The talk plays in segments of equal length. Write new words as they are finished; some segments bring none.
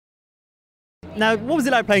Now, what was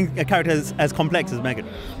it like playing a character as complex as Megan?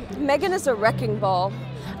 Megan is a wrecking ball.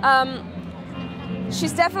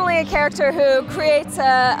 She's definitely a character who creates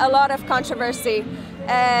a lot of controversy.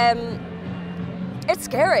 It's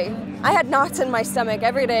scary. I had knots in my stomach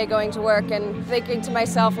every day going to work and thinking to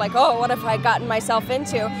myself, like, oh, what have I gotten myself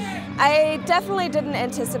into? I definitely didn't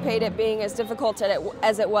anticipate it being as difficult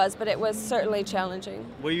as it was, but it was certainly challenging.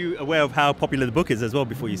 Were you aware of how popular the book is as well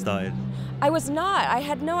before you started? I was not.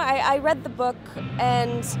 I read the book,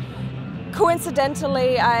 and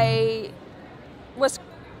coincidentally I was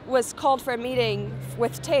called for a meeting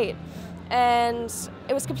with Tate, and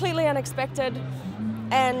it was completely unexpected,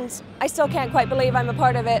 and I still can't quite believe I'm a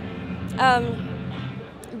part of it.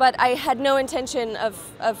 But I had no intention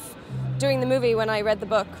of doing the movie when I read the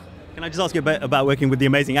book. Can I just ask you about working with the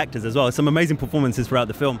amazing actors as well? Some amazing performances throughout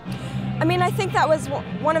the film. I mean, I think that was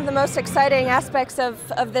one of the most exciting aspects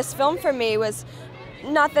of this film for me, was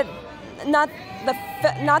not the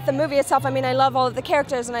movie itself. I mean, I love all of the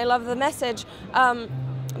characters and I love the message,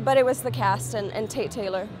 but it was the cast and Tate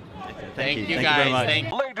Taylor. Thank you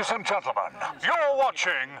guys. Ladies and gentlemen, you're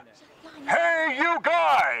watching Hey You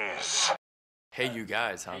Guys! Hey You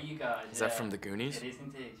Guys, huh? Hey, you guys. Is that from the Goonies? It is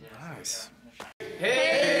indeed, yes. Nice.